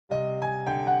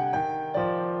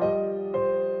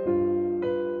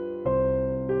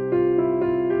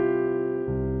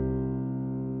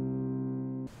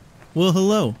Well,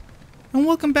 hello, and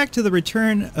welcome back to the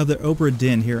return of the Obra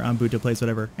Dinn here on Buto Plays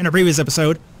Whatever. In our previous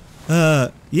episode,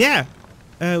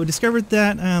 we discovered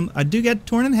that I do get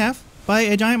torn in half by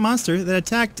a giant monster that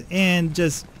attacked and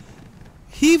just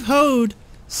heave-hoed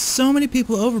so many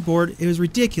people overboard, it was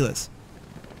ridiculous.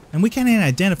 And we can't even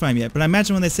identify them yet, but I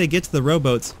imagine when they say get to the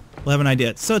rowboats, we'll have an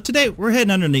idea. So today, we're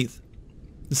heading underneath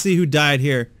to see who died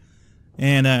here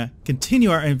and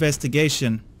continue our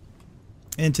investigation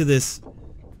into this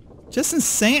just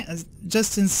insane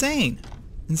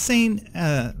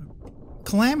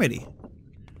calamity.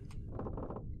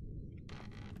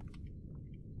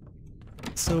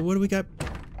 So what do we got?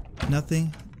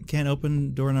 Nothing? Can't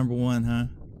open door number 1, huh?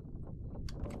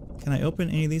 Can I open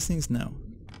any of these things? No.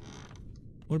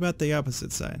 What about the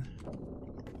opposite side?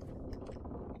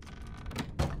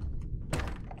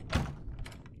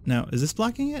 Now, is this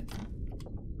blocking it?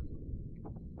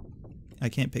 I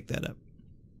can't pick that up.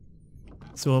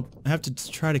 So I'll have to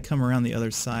try to come around the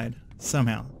other side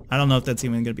somehow. I don't know if that's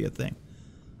even going to be a thing.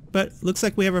 But looks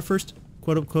like we have our first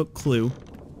quote-unquote clue.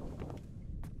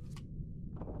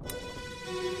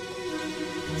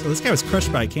 So this guy was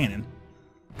crushed by a cannon.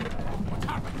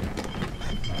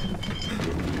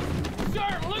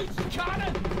 Sir, loose the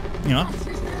cannon! You know?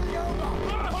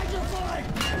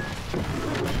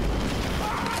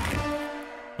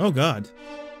 Oh god.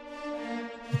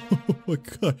 Oh my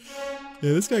god.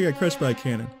 Yeah, this guy got crushed by a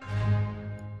cannon.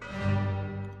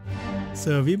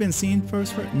 So have you been seen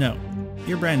first? No.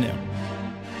 You're brand new.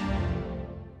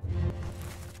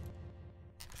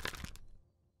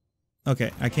 Okay,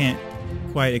 I can't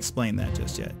quite explain that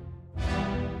just yet.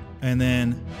 And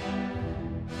then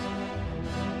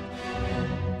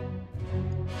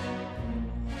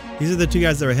these are the two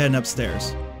guys that are heading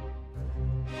upstairs.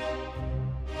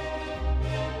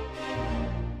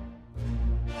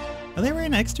 Are they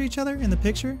right next to each other in the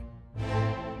picture?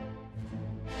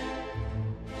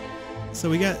 So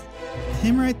we got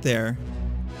him right there,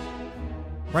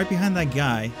 right behind that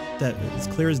guy that is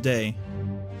clear as day.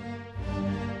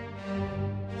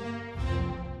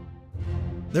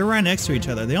 They're right next to each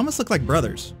other. They almost look like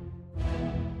brothers.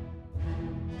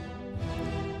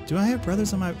 Do I have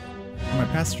brothers on my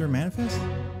passenger manifest?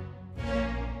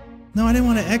 No, I didn't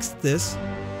want to exit this.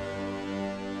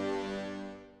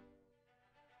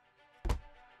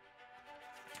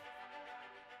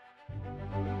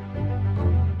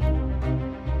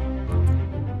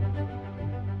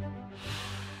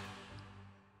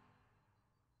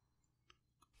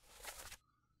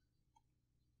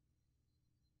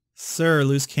 Sir,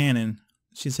 loose cannon.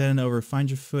 She's heading over. Find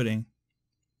your footing.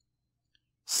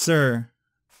 Sir.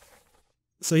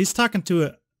 So he's talking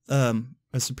to a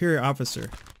superior officer.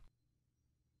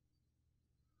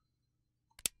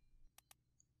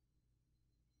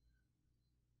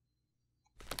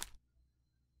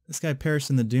 This guy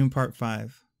perished in the Doom Part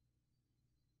 5.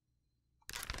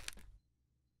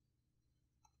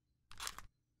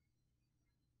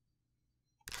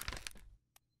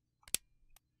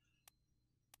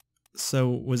 So,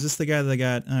 was this the guy that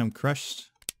got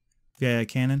crushed via a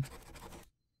cannon?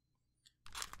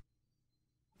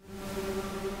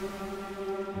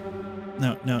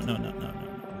 No,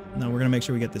 we're gonna make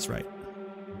sure we get this right.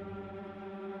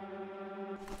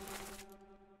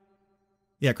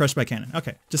 Yeah, crushed by cannon.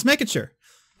 Okay, just making sure.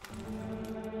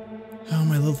 Oh,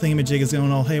 my little thingamajig is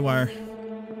going all haywire.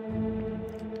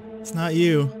 It's not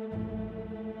you.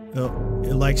 Oh,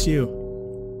 it likes you.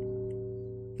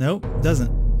 Nope,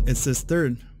 doesn't. It's this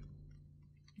third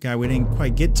guy we didn't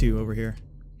quite get to over here.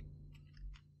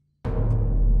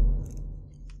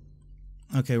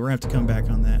 Okay, we're gonna have to come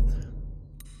back on that.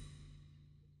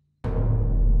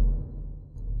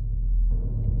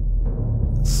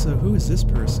 So who is this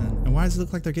person? And why does it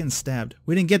look like they're getting stabbed?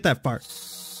 We didn't get that far.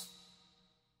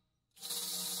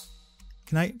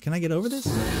 Can I get over this?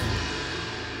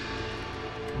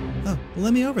 Oh, well,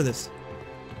 let me over this.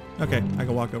 Okay, I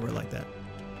can walk over it like that.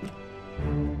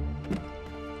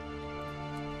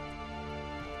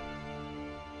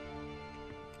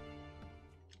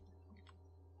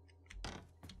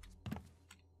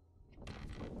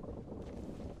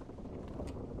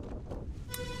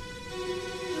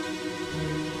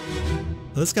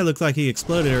 Well, this guy looked like he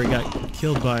exploded or he got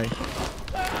killed by...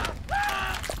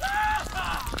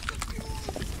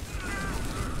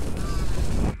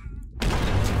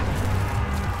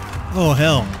 Oh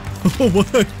hell. Oh my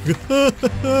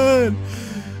god!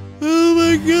 Oh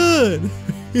my god!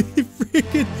 He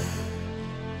freaking...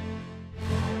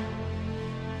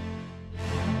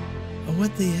 Oh,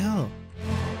 what the hell?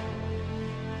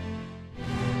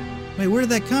 Wait, where did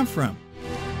that come from?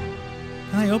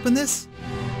 Can I open this?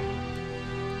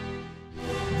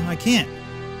 No, I can't.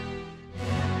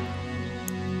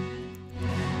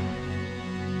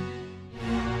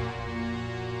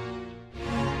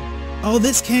 Oh,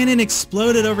 this cannon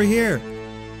exploded over here.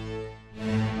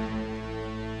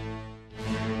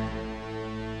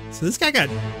 So this guy got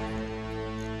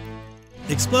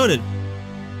exploded.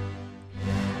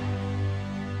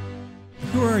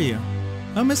 Who are you?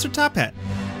 Oh, Mr. Top Hat.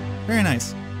 Very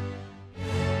nice.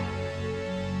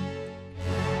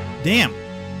 Damn.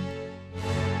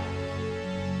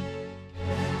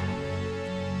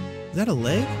 Is that a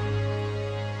leg?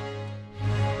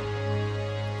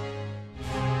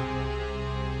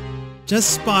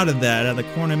 Just spotted that out of the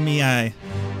corner of me eye.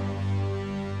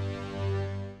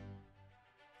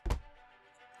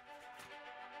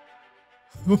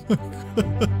 Oh my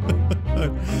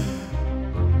god.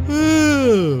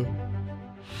 Ooh.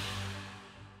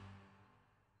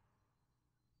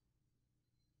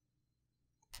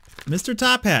 Mr.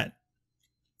 Top Hat.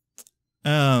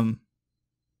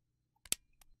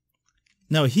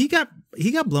 No, he got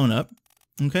blown up.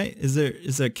 Okay, is there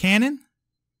a cannon?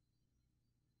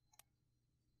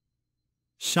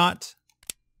 Shot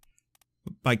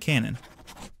by cannon.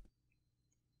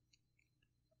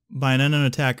 By an unknown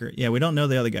attacker. Yeah, we don't know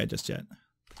the other guy just yet.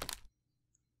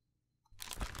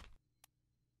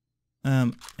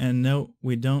 And no,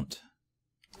 we don't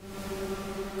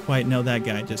quite know that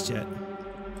guy just yet.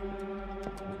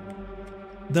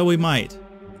 Though we might.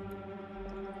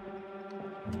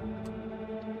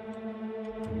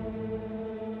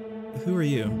 Who are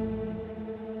you?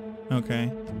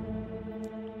 Okay.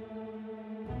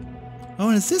 Oh,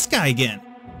 and it's this guy again.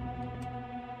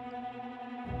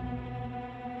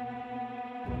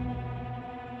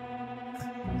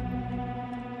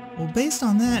 Well, based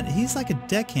on that, he's like a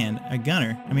deckhand, a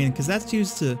gunner. I mean, because that's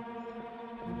used to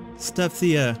stuff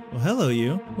the, well, hello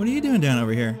you. What are you doing down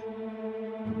over here?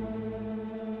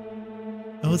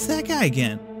 Oh, it's that guy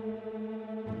again.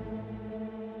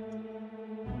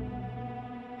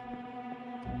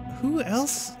 Who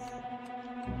else?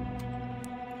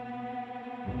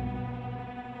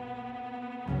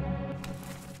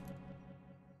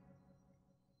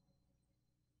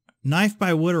 Knife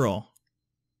by WITTEREL.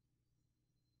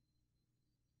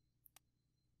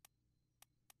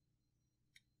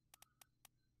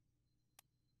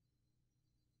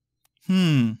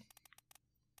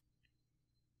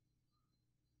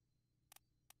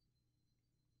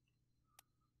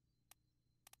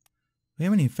 We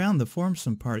haven't even found the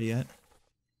Formsome part yet.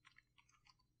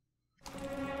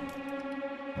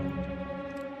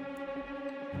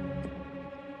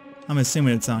 I'm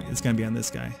assuming it's gonna be on this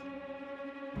guy.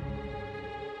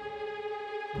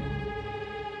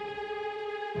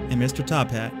 And Mr. Top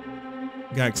Hat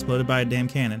got exploded by a damn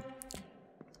cannon.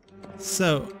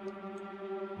 So,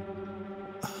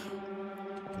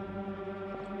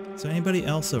 is there anybody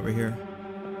else over here?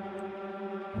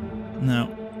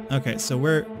 No. Okay, so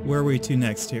where are we to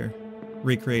next here?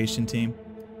 Recreation team.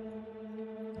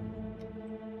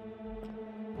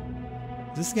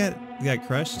 Is this guy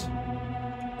crushed?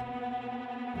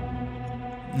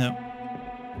 No.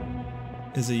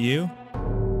 Is it you?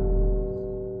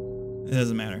 It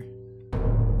doesn't matter.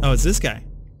 Oh, it's this guy.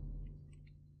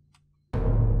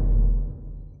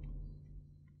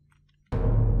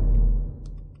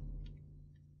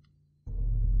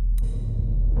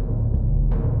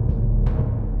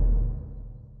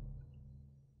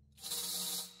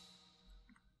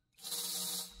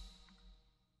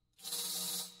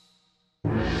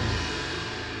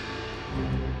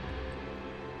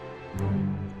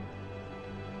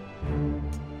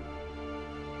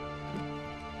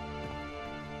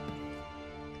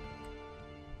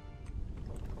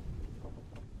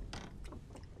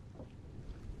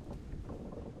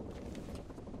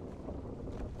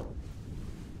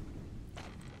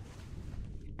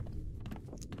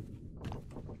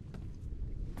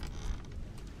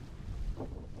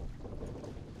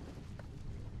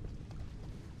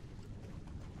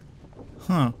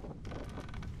 Huh.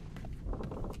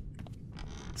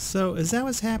 So, is that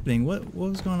what's happening? What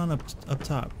was going on up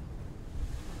top?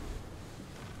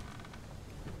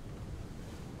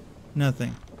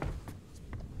 Nothing.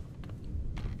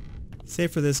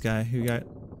 Save for this guy who got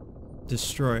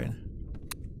destroyed.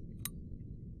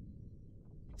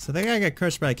 So that guy got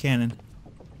crushed by a cannon.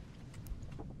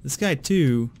 This guy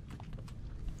too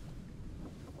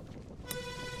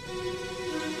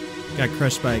got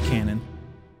crushed by a cannon.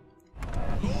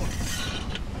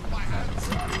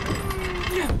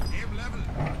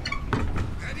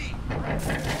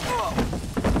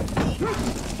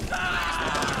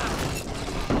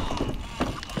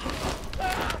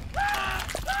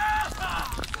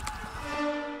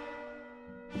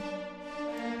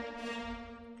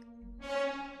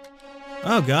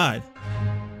 Oh God.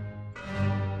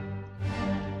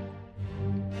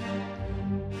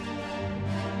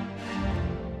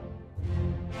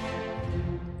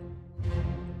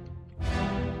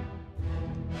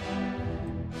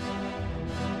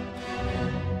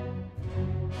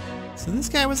 So this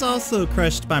guy was also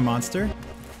crushed by monster.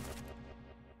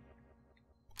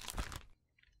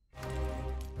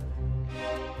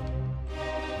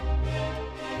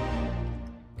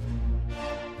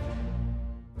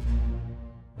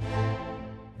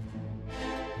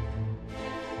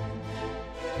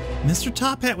 Mr.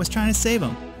 Top Hat was trying to save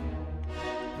him.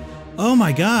 Oh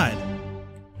my god.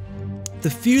 The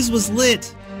fuse was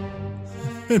lit.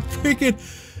 It freaking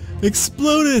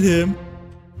exploded him.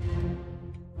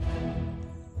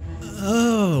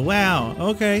 Oh, wow.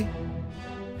 Okay.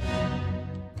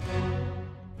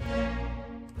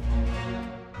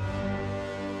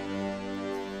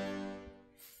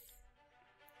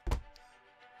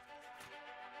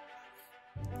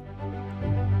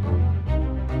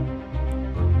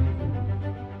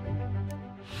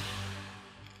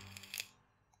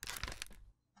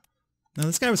 No,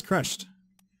 this guy was crushed.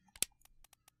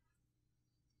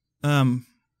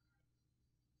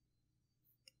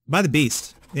 By the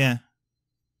beast. Yeah.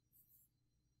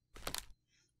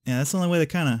 Yeah, that's the only way to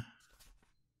kind of...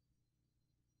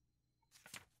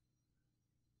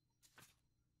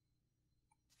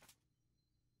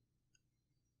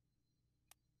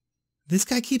 This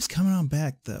guy keeps coming on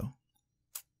back, though.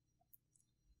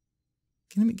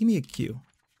 Give me a cue.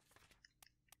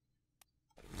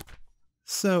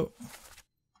 So...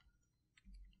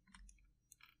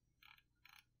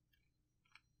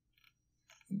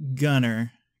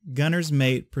 Gunner. Gunner's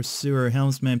mate, pursuer,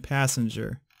 helmsman,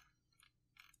 passenger.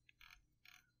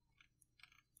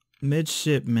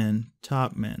 Midshipman,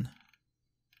 topman.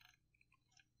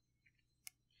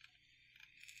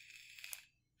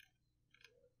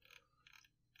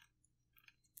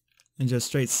 And just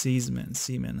straight seaman.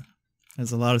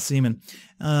 There's a lot of seamen.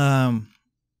 I'm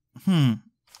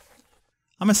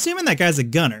assuming that guy's a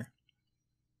gunner.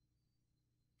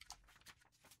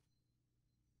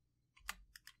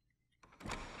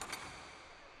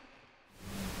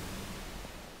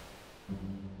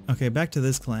 Okay, back to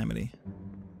this calamity.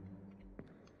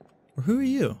 Or who are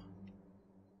you?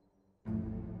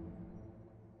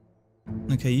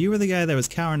 Okay, you were the guy that was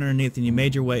cowering underneath and you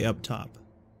made your way up top.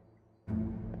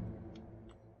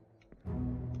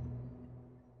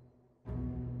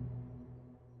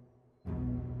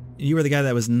 You were the guy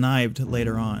that was knifed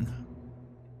later on.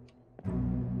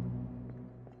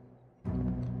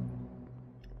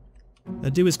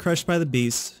 That dude was crushed by the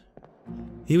beast.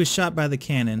 He was shot by the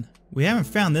cannon. We haven't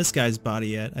found this guy's body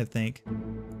yet, I think.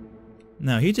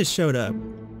 No, he just showed up.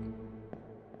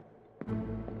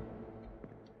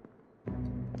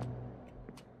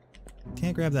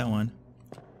 Can't grab that one.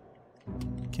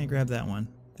 Can't grab that one.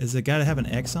 Is it gotta have an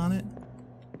X on it?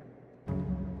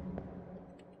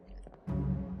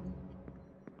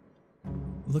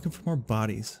 Looking for more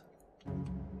bodies.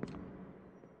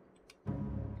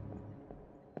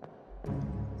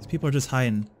 These people are just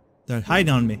hiding. They're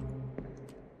hiding on me.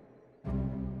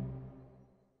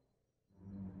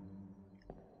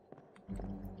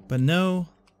 But no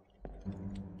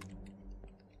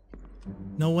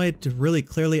way to really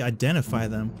clearly identify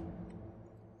them.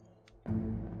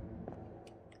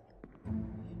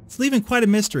 It's leaving quite a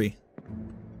mystery.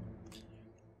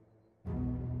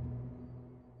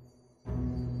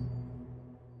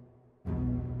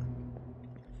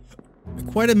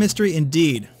 Quite a mystery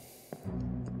indeed.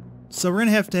 So we're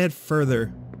gonna have to head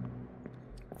further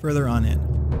on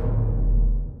in.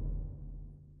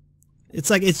 It's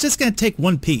like it's just gonna take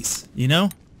one piece, you know?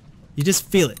 You just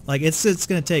feel it. Like it's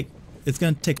gonna take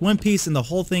one piece and the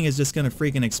whole thing is just gonna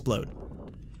freaking explode.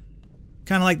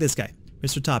 Kinda like this guy,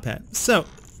 Mr. Top Hat. So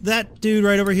that dude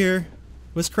right over here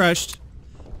was crushed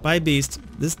by a beast.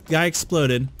 This guy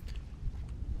exploded.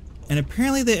 And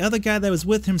apparently the other guy that was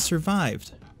with him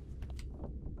survived.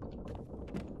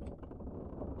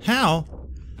 How?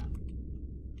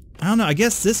 I don't know. I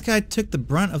guess this guy took the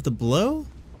brunt of the blow?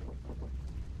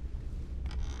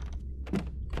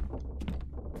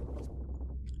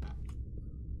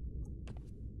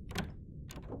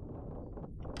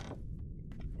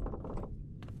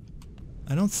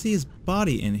 I don't see his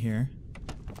body in here.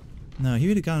 No, he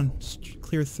would have gone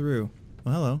clear through.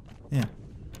 Well, hello. Yeah.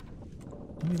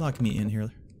 Let me lock me in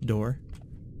here. Door.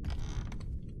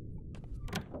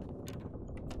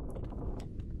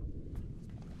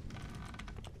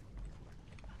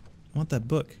 I want that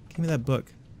book. Give me that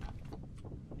book.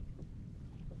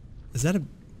 Is that a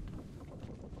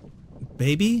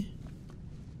baby?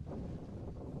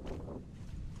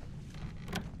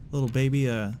 Little baby,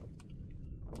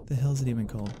 what the hell is it even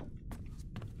called?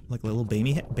 Like a little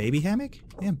baby hammock?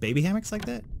 Yeah, baby hammocks like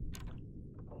that?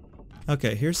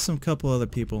 Okay, here's some couple other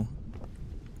people.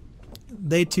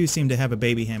 They too seem to have a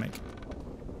baby hammock.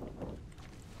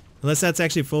 Unless that's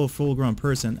actually full-grown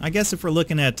person. I guess if we're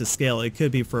looking at to scale, it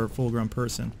could be for a full-grown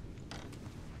person.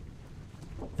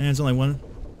 And there's only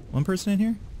one person in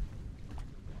here?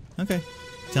 Okay.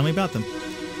 Tell me about them.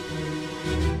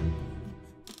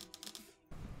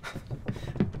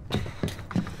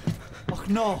 Oh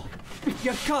no!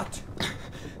 You're cut!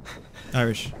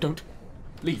 Irish. Don't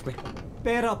leave me.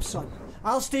 Bear up, son.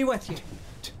 I'll stay with you.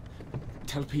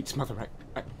 Tell Pete's mother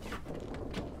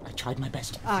I tried my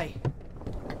best Aye.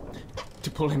 to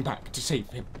pull him back, to save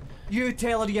him. You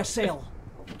tell her yourself.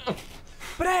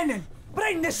 Brennan!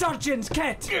 Bring the surgeon's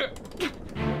kit!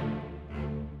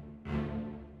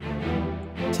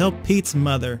 Tell Pete's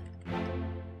mother.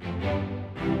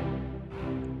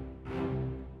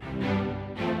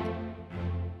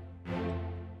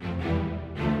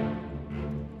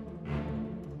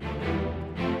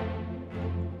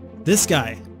 This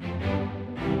guy.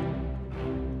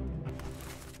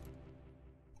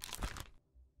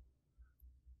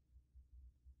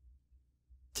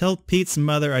 Tell Pete's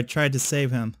mother I tried to save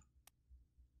him.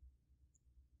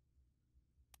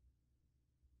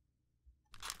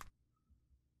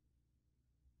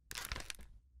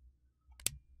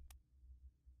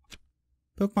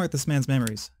 Bookmark this man's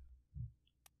memories.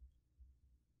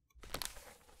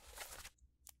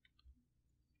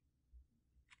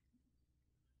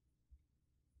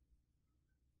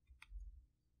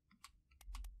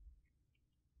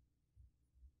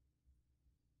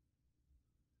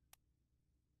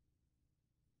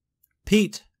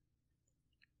 Pete.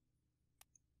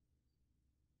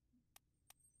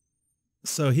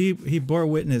 So he bore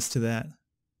witness to that.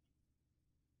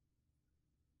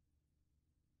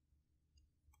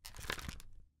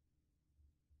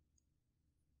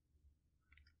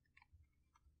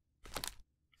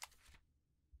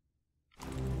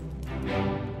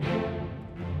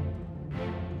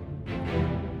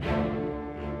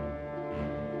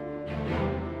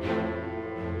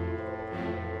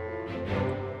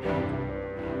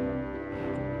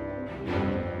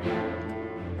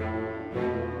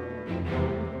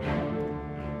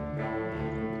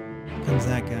 Comes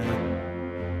that guy.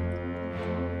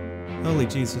 Holy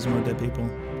jeez, there's more dead people.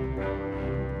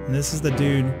 And this is the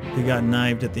dude who got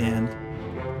knifed at the end.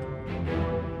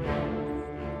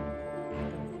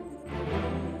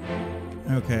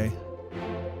 Okay.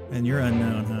 And you're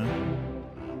unknown, huh?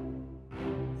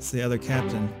 It's the other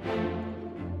captain.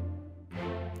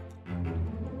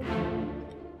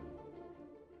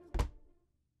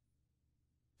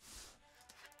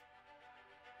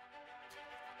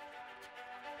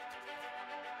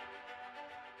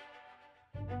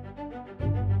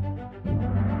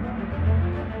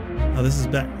 Oh, this is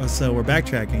back. Oh, so we're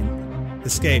backtracking.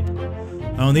 Escape.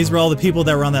 Oh, and these were all the people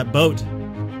that were on that boat.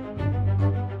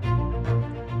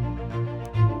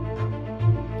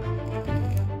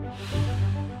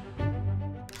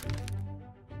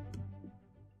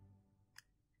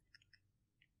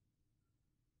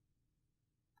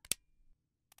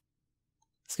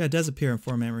 This guy does appear in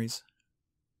 4 memories.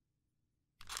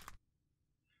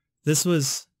 This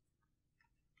was...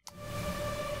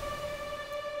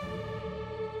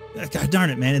 God darn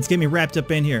it, man. It's getting me wrapped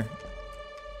up in here.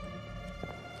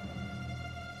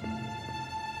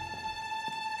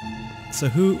 So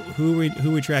who are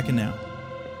we tracking now?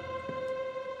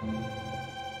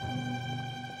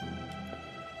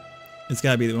 It's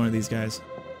gotta be one of these guys.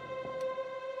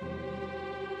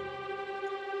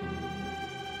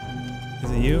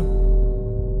 Is it you?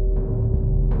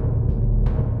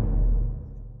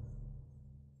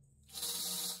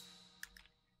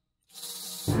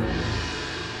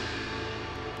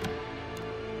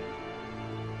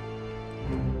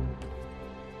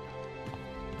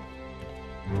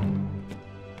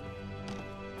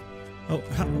 Oh,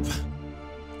 how?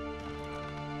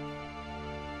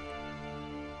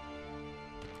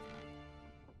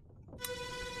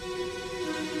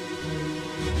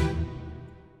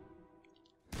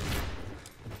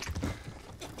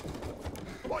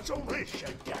 What's all this, you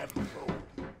damn fool?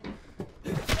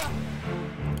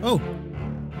 Oh!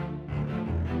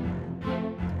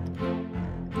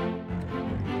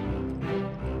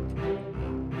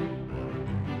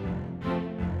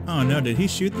 Oh no, did he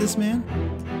shoot this man?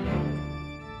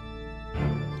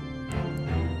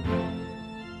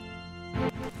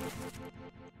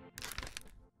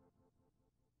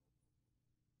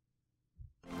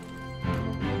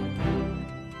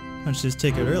 Punched his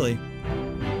ticket early.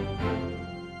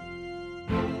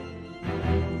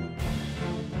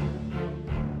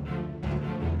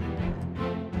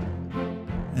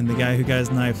 And the guy who got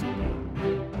his knife.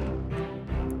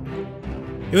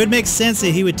 It would make sense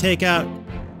that he would take out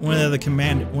one of the other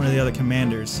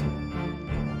commanders.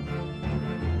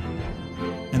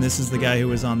 And And this is the guy who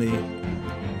was on the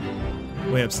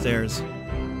way upstairs.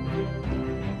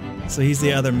 So he's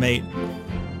the other mate.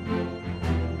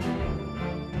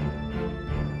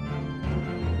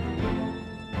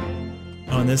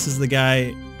 Oh, and this is the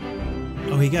guy.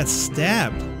 Oh, he got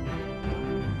stabbed.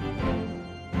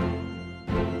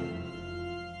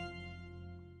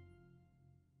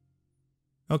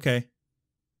 Okay.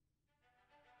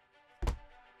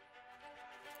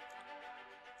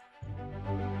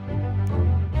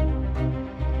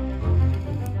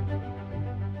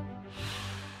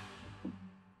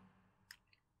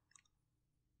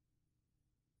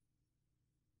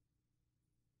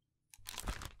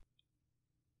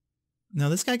 Now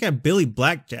this guy got Billy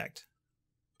blackjacked,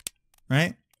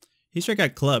 right? He sure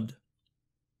got clubbed.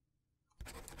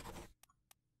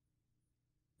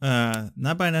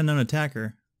 Not by an unknown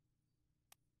attacker.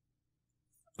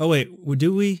 Oh wait,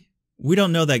 do we? We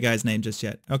don't know that guy's name just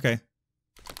yet. Okay.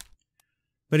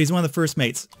 But he's one of the first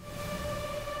mates.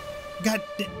 God,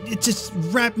 it just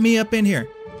wrapped me up in here.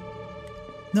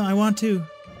 No, I want to.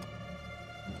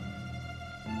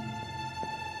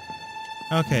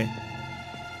 Okay.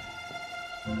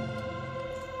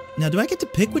 Now, do I get to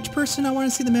pick which person I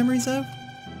want to see the memories of?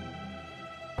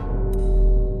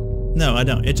 No, I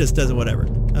don't. It just does it whatever.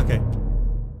 Okay.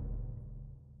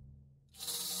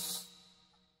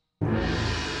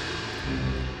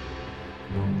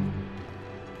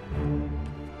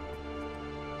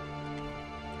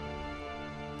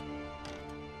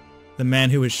 The man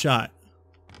who was shot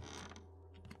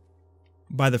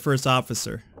by the first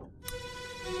officer.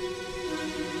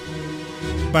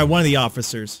 By one of the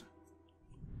officers.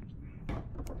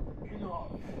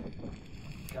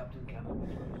 Captain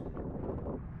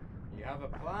Cameron. You have a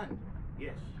plan?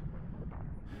 Yes.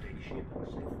 Take ship and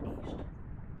sail east.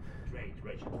 Trade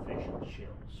treasured fish and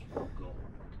shells for gold.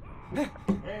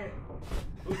 Hey,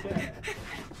 who's there?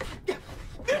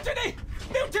 Mutiny!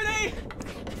 Mutiny!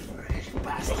 Fresh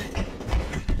bastard!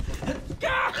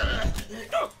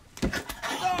 No!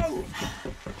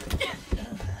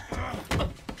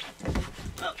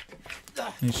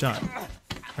 And he shot.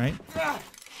 Right?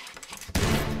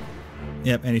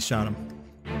 Yep, and he shot him.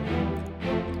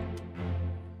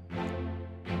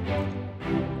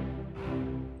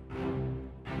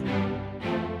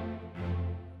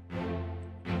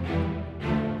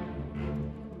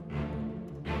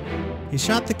 He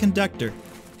shot the conductor.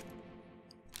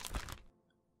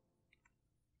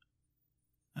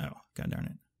 Oh, god darn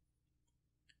it.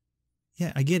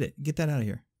 Yeah, I get it. Get that out of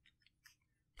here.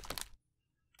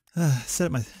 Set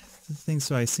up my things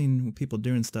so I seen people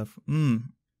doing stuff.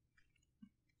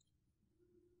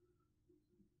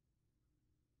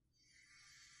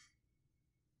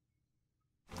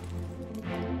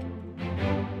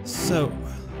 So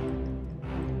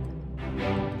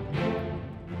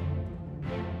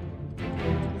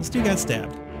this dude got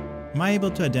stabbed. Am I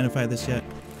able to identify this yet?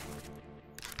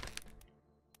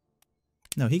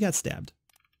 No, he got stabbed.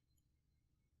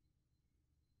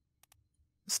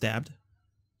 Stabbed.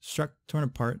 Struck, torn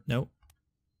apart. Nope.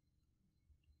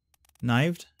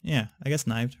 Knived? Yeah, I guess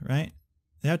knived, right?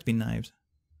 They have to be knived.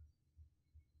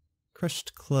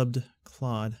 Crushed, clubbed,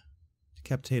 clawed,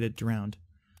 decapitated, drowned.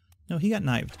 No, he got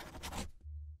knived.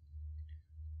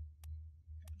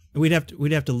 We'd have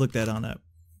to look that on up.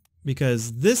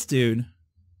 Because this dude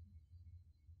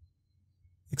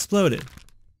exploded.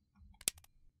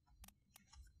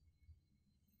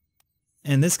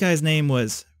 And this guy's name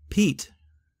was Pete.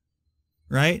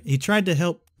 Right? He tried to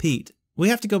help Pete. We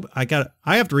have to go. I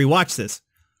have to rewatch this.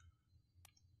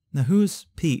 Now who's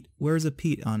Pete? Where's a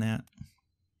Pete on that?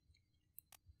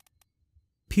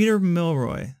 Peter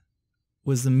Milroy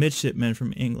was the midshipman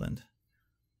from England.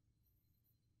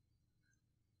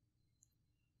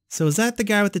 So is that the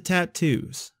guy with the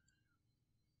tattoos?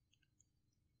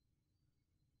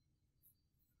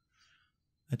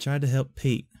 I tried to help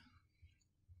Pete.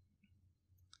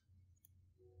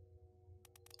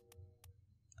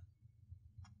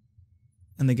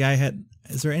 And the guy had...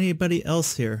 Is there anybody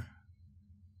else here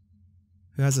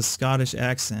who has a Scottish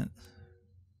accent?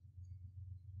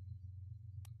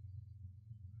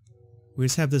 We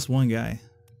just have this one guy.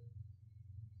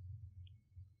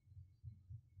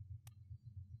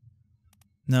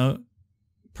 No.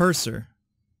 Purser.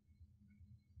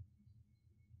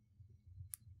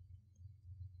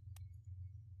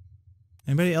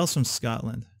 Anybody else from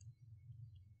Scotland?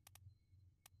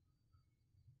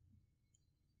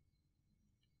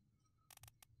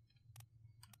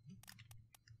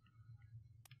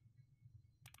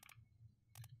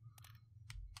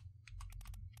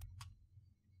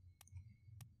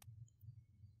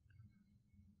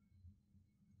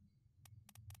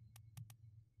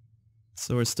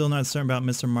 So we're still not certain about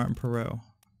Mr. Martin Perot.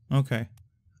 Okay.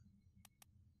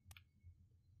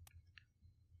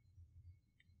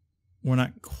 We're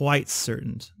not quite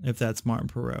certain if that's Martin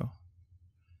Perot.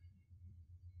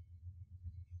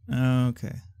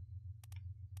 Okay.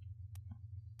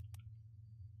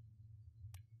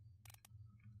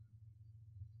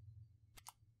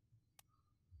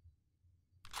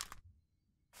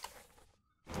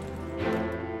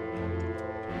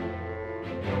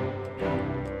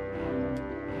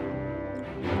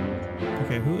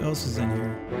 Okay, who else is in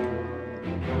here?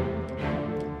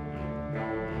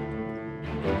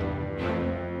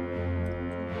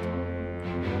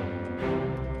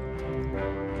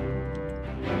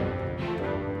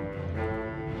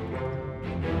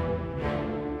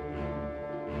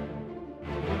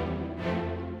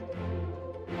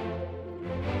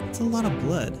 It's a lot of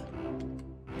blood.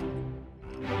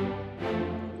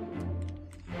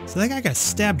 So that guy got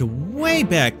stabbed way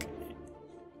back.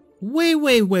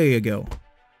 Way ago.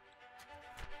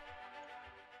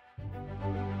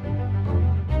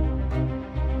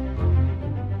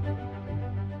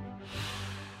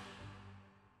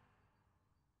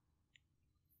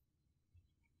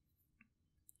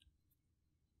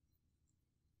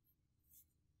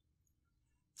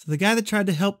 So the guy that tried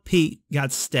to help Pete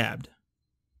got stabbed.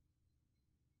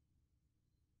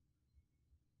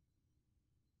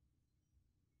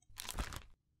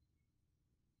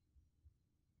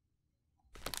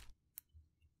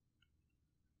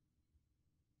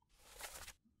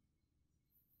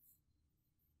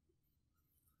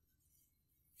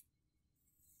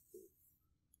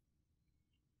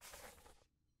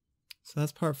 So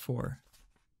that's part 4.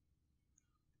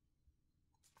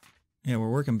 Yeah, we're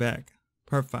working back.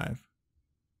 Part 5.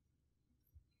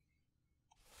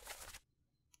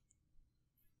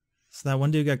 So that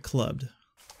one dude got clubbed.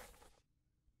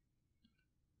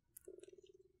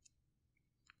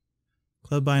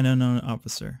 Clubbed by an unknown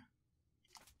officer.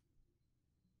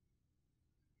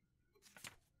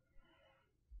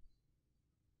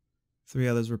 Three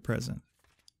others were present.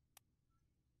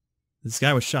 This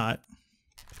guy was shot.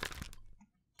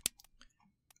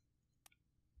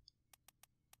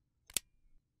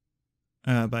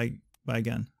 By a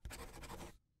gun.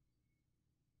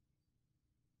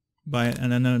 By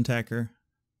an unknown attacker.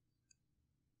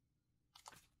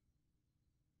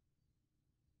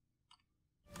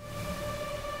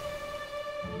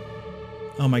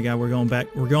 Oh my god, we're going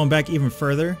back. We're going back even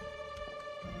further.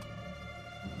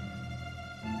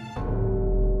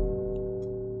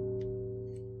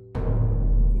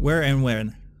 Where and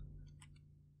when?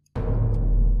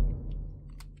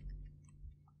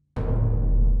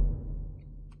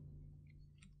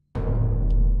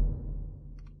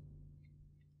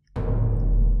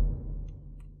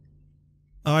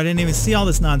 Oh, I didn't even see all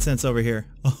this nonsense over here.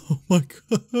 Oh my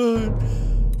god.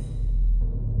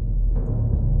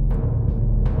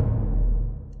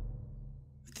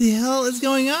 What the hell is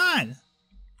going on?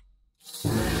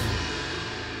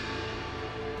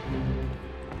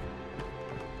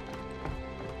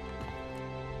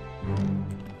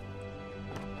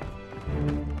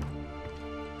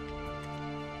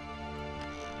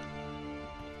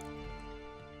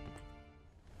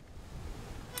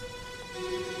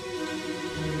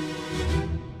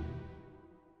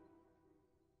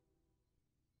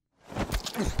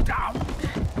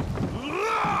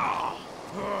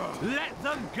 Let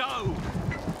them go!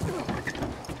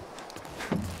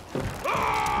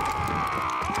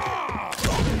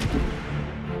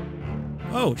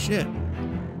 Oh shit.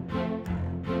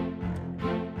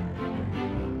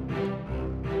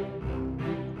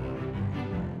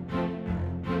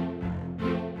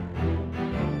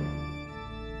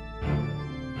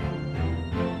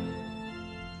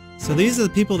 So these are the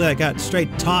people that got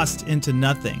straight tossed into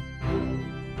nothing.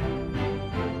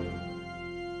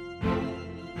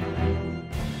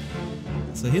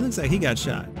 So he looks like he got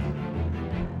shot.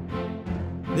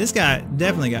 This guy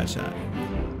definitely got shot.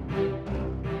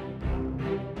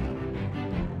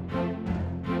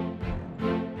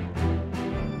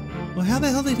 Well, how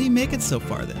the hell did he make it so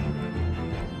far then?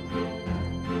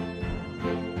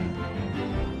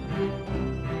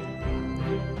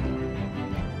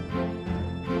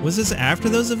 Was this after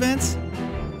those events?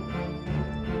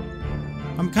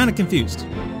 I'm kind of confused.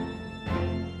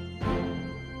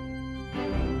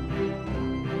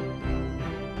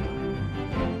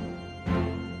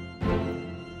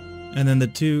 And then the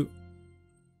two...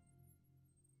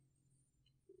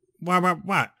 What?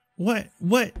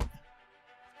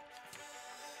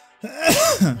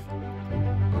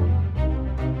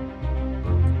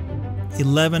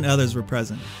 11 others were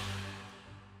present.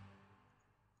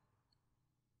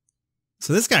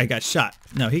 So this guy got shot.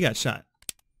 No, he got shot.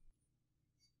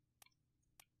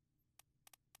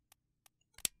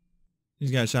 He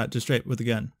just got shot just straight with a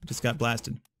gun. Just got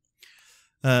blasted.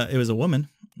 It was a woman,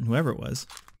 whoever it was.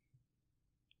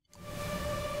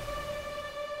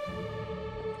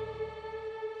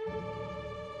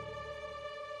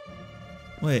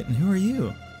 Wait, and who are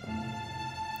you?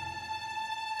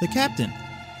 The captain.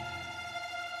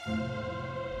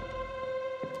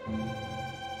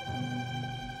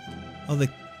 Oh, the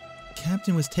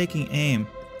captain was taking aim.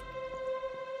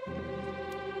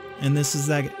 And this is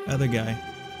that other guy.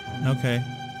 Okay.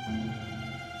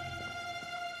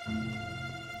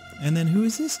 And then who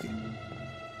is this guy?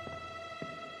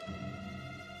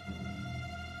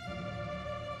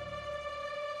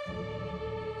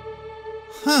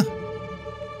 Huh.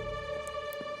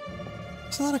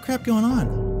 There's a lot of crap going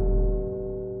on.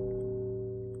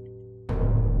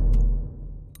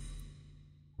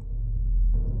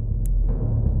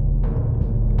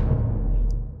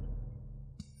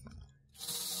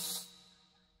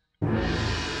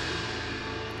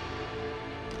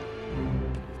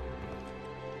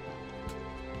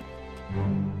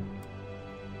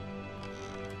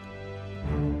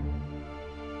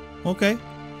 Okay.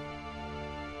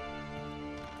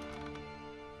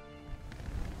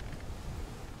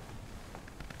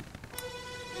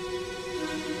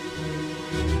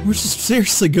 We're just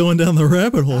seriously going down the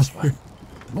rabbit hole here.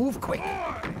 Move quick.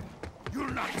 You'll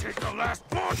not take the last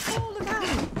push.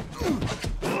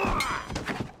 Oh,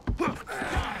 look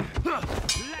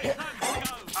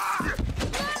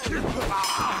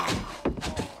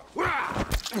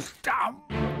out.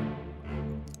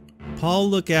 Paul,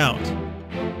 look out.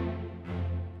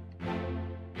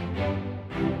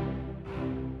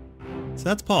 So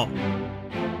that's Paul. How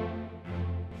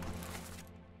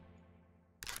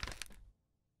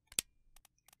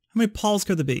many Pauls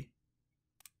could there be?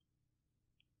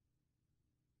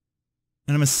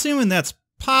 And I'm assuming that's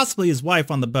possibly his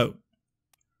wife on the boat.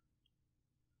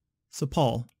 So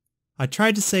Paul. I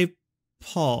tried to save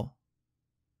Paul.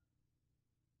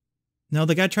 No,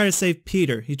 the guy tried to save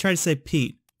Peter. He tried to save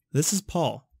Pete. This is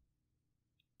Paul.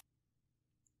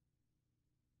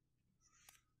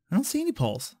 I don't see any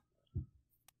Pauls.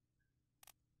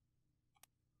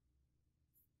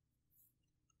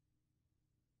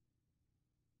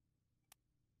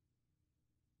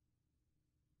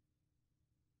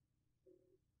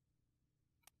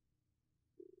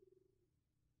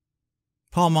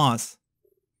 Paul Moss.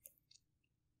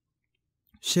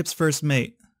 Ship's first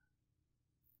mate.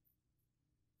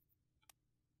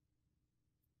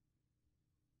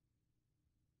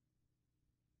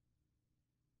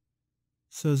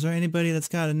 So is there anybody that's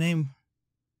got a name?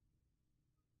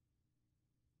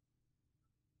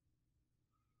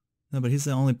 No, but he's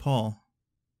the only Paul.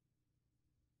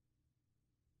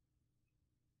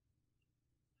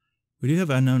 We do have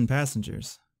unknown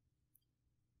passengers.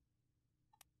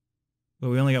 But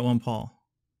we only got one Paul.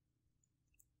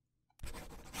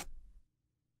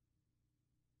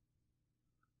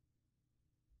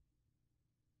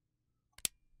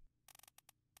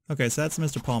 Okay, so that's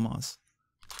Mr. Paul Moss.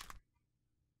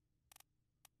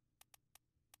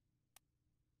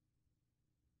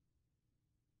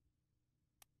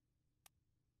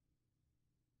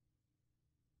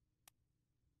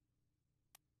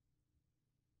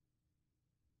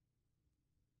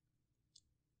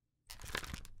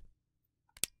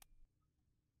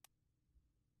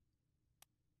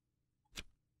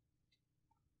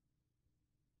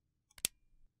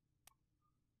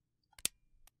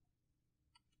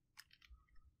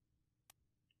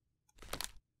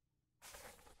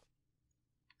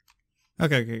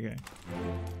 Okay.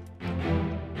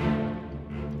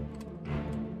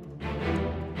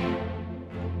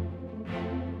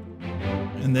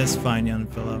 And this fine young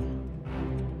fellow.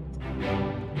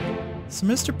 So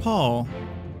Mr. Paul,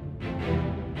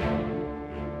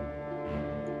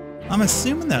 I'm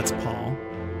assuming that's Paul.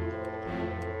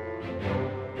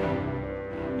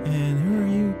 And who are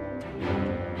you?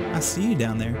 I see you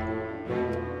down there.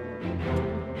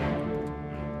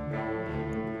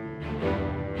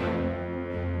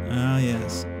 Ah,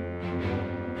 yes.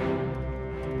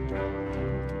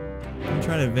 Don't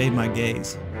try to evade my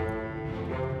gaze.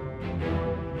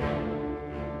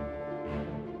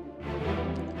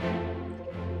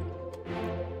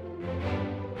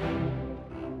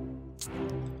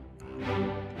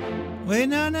 Wait,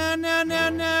 no.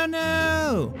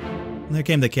 There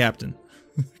came the captain.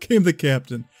 Came the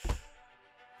captain.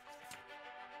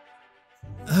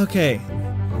 Okay.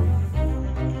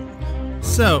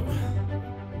 So.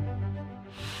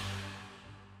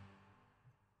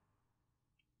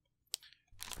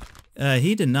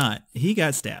 He did not. He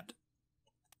got stabbed.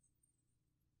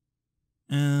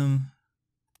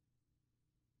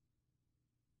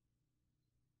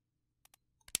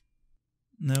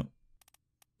 Nope.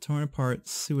 Torn apart,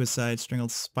 suicide,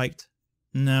 strangled, spiked.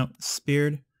 No.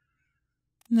 Speared.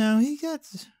 No, he got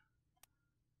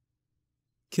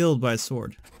killed by a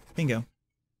sword. Bingo.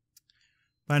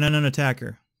 By an unknown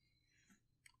attacker.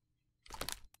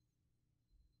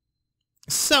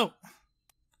 So,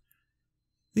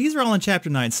 these are all in Chapter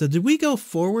 9. So did we go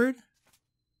forward?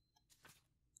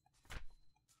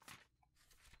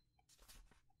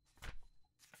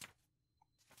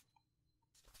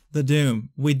 The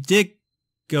Doom. We did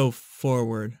go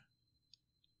forward.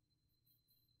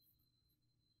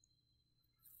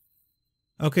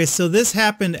 Okay, so this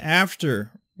happened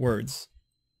afterwards.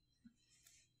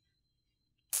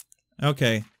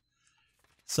 Okay.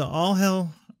 So all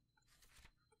hell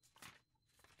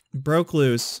broke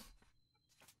loose.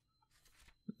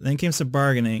 Then came some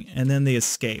bargaining, and then the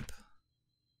escape.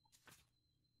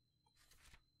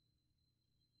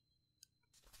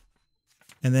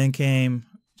 And then came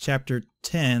Chapter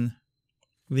 10,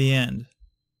 the end,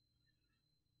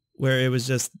 where it was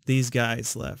just these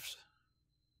guys left.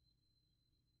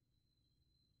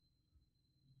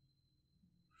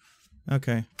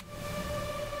 Okay.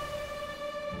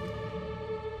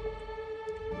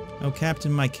 Oh,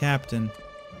 Captain, my Captain.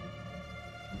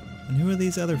 And who are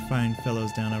these other fine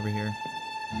fellows down over here?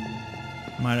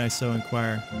 Might I so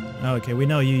inquire? Oh, okay, we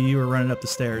know you were running up the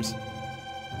stairs.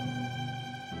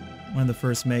 One of the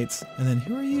first mates. And then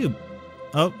who are you?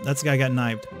 Oh, that's the guy got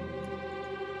knifed.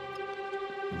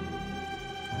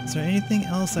 Is there anything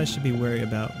else I should be wary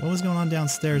about? What was going on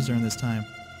downstairs during this time?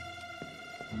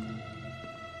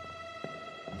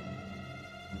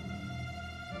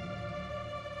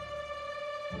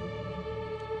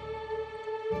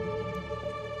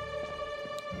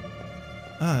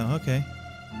 Oh, okay.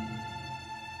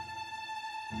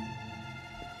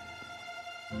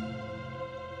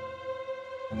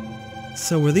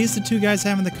 So were these the two guys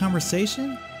having the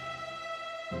conversation?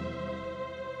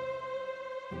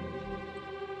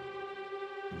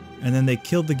 And then they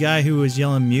killed the guy who was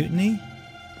yelling mutiny?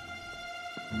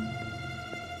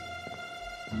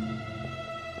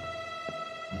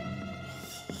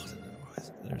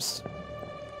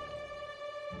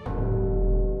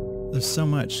 There's so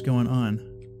much going on.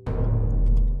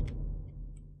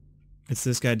 It's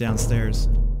this guy downstairs.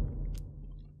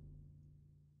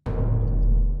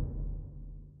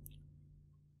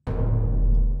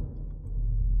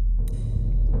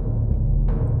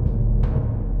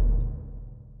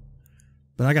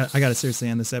 But I gotta seriously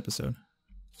end this episode.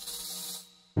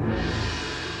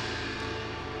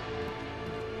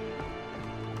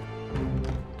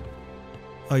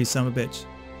 Oh, you son of a bitch.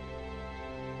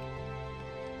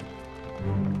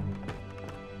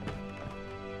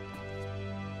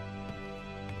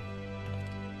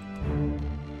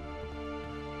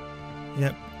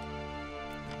 Yep.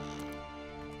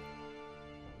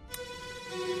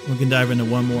 We can dive into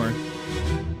one more.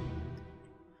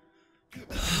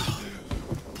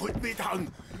 Put me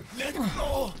down. Let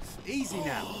go. Easy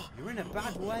now. You're in a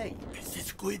bad way. It's the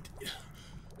squid.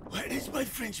 Where is my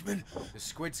Frenchman? The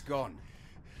squid's gone.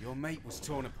 Your mate was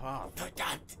torn apart.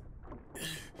 That.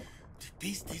 The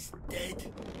beast is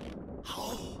dead.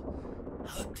 How?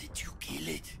 How did you kill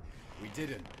it? We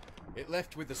didn't. It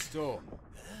left with the storm.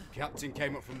 Captain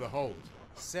came up from the hold.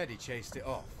 Said he chased it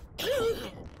off.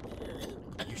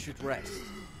 You should rest.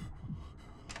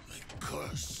 A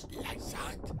curse like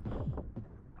that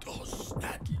does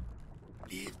not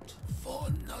live for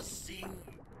nothing.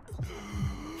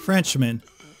 Frenchman.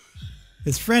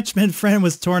 His Frenchman friend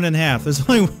was torn in half. There's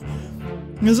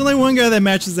only one guy that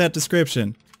matches that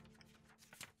description.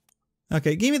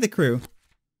 Okay, give me the crew.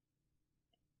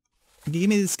 Give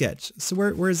me the sketch. So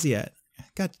where's he at?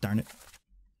 God darn it.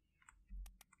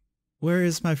 Where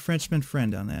is my Frenchman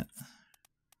friend on that?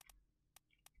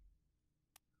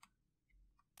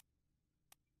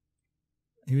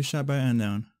 He was shot by an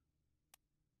unknown.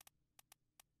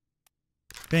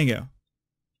 Bingo.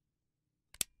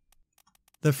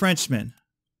 The Frenchman.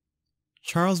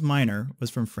 Charles Minor was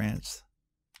from France.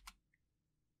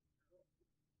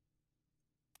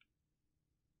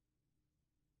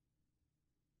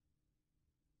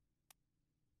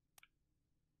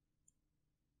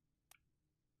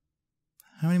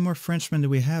 How many more Frenchmen do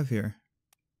we have here?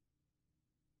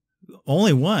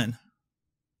 Only one.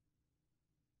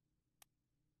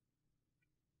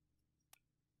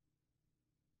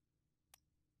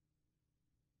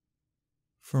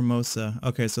 Formosa.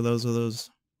 Okay, so those are those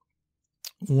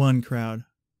one crowd.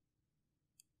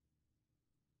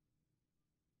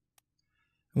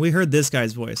 We heard this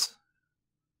guy's voice.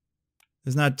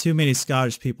 There's not too many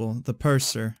Scottish people. The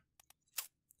purser.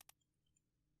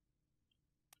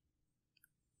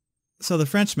 So the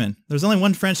Frenchman. There's only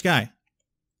one French guy.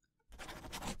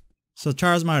 So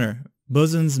Charles Martyr,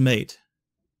 bosun's mate.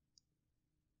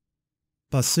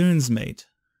 Bassoon's mate.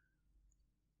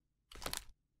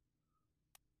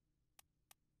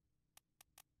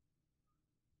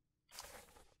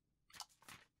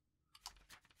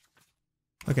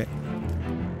 Okay.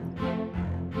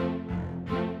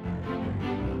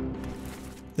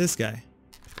 This guy.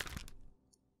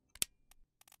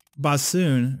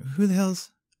 Bassoon. Who the hell's...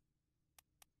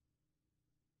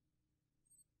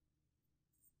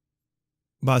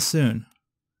 Bassoon.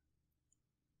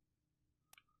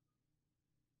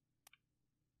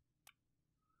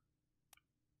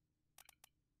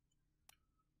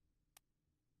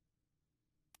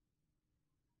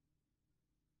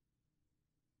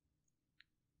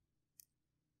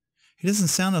 He doesn't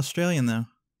sound Australian though.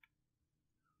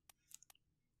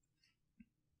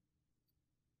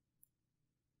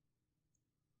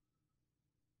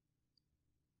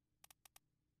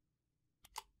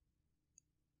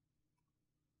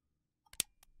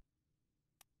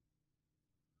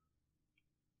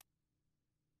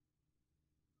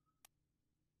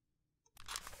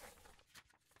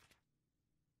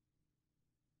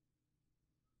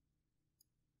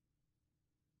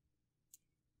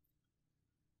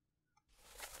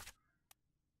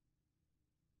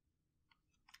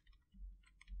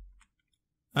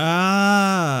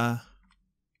 Ah.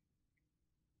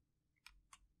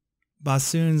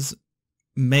 Bassoon's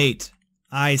mate.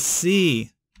 I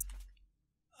see.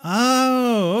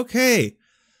 Oh, okay.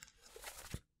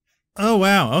 Oh,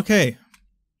 wow. Okay.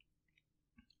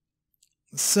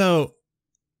 So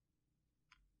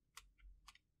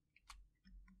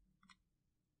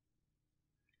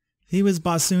he was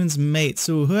Bassoon's mate.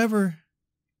 So who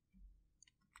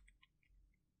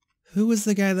was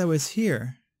the guy that was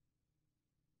here?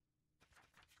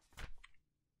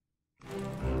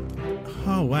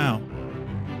 Oh, wow.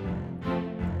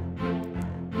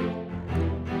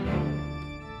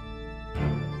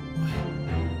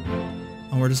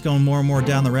 Oh, we're just going more and more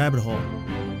down the rabbit hole.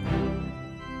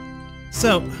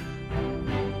 So,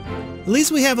 at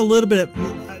least we have a little bit of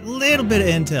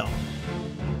intel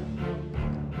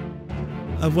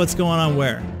of what's going on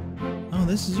where. Oh,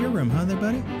 this is your room, huh there,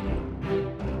 buddy?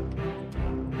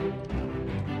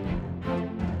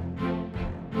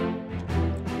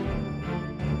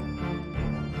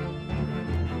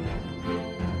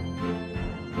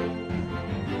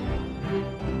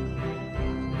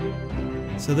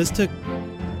 So this took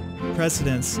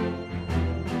precedence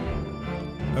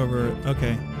over...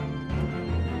 Okay.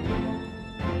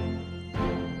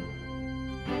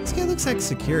 This guy looks like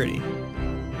security.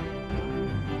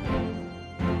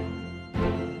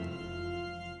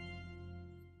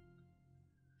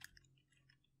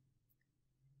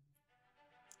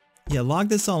 Yeah, log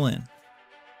this all in.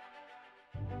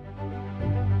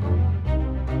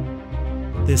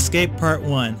 The Escape Part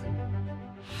 1.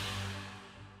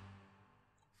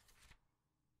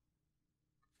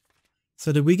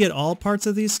 So did we get all parts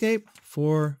of the escape?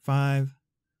 4, 5,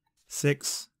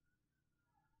 6,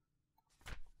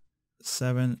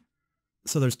 7.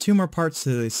 So there's 2 more parts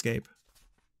to the escape.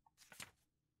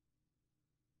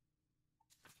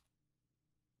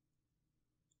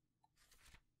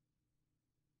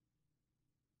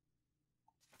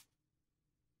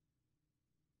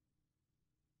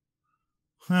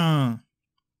 Huh.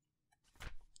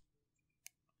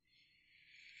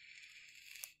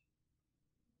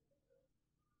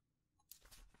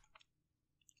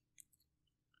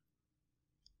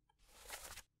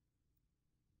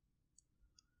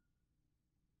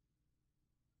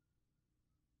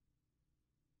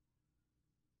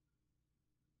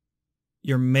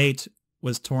 Your mate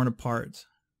was torn apart.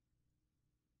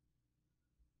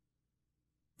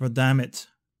 Oh, damn it.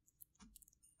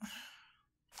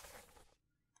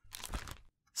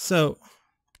 So,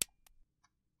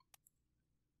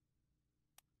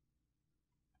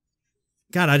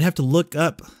 God, I'd have to look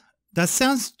up. That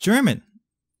sounds German.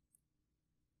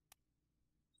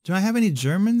 Do I have any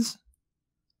Germans?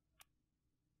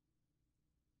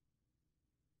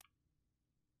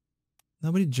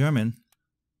 Nobody German.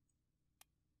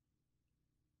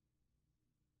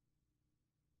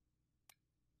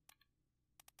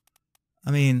 I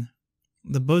mean,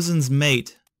 the bosun's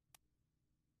mate.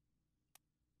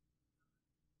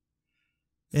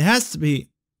 It has to be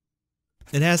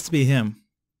him.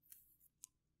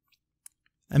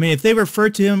 I mean, if they refer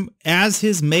to him as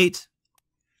his mate,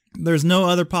 there's no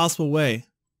other possible way.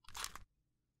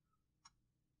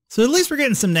 So at least we're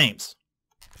getting some names.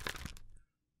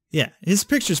 Yeah, his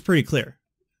picture's pretty clear.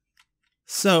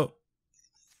 So,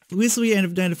 at least we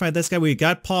identified this guy. We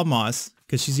got Paul Moss.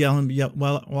 because she's yelling,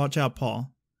 well, watch out,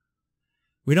 Paul.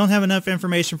 We don't have enough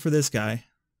information for this guy.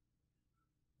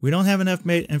 We don't have enough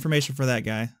information for that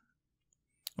guy.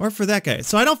 Or for that guy.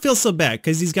 So I don't feel so bad,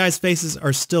 because these guys' faces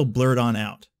are still blurred on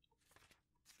out.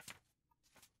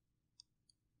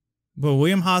 Well,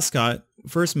 William Hoscott,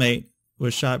 first mate,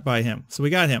 was shot by him. So we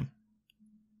got him.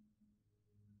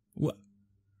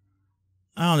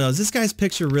 I don't know. Is this guy's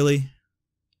picture really...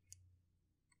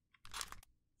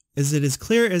 Is it as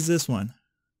clear as this one?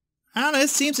 I don't know. It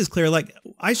seems as clear. Like,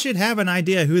 I should have an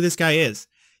idea who this guy is.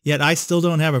 Yet I still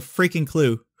don't have a freaking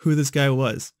clue who this guy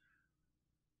was.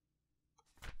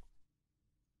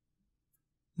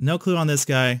 No clue on this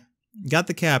guy. Got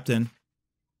the captain.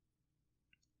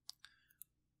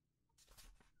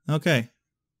 Okay.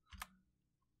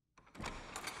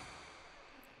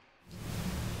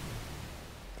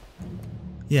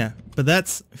 Yeah, but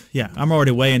that's... Yeah, I'm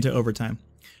already way into overtime.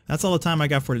 That's all the time I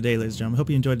got for today, ladies and gentlemen. Hope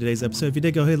you enjoyed today's episode. If you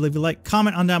did, go ahead and leave a like,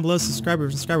 comment on down below, subscribe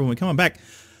when we come on back.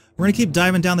 We're going to keep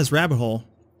diving down this rabbit hole,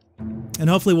 and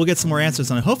hopefully we'll get some more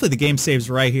answers on it. Hopefully the game saves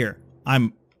right here.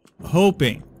 I'm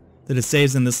hoping that it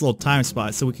saves in this little time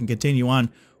spot so we can continue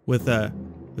on with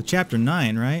Chapter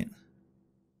 9, right?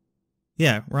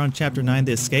 Yeah, we're on Chapter 9,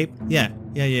 The Escape. Yeah.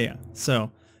 So,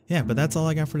 yeah, but that's all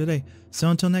I got for today. So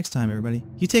until next time, everybody,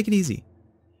 you take it easy,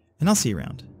 and I'll see you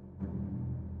around.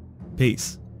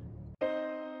 Peace.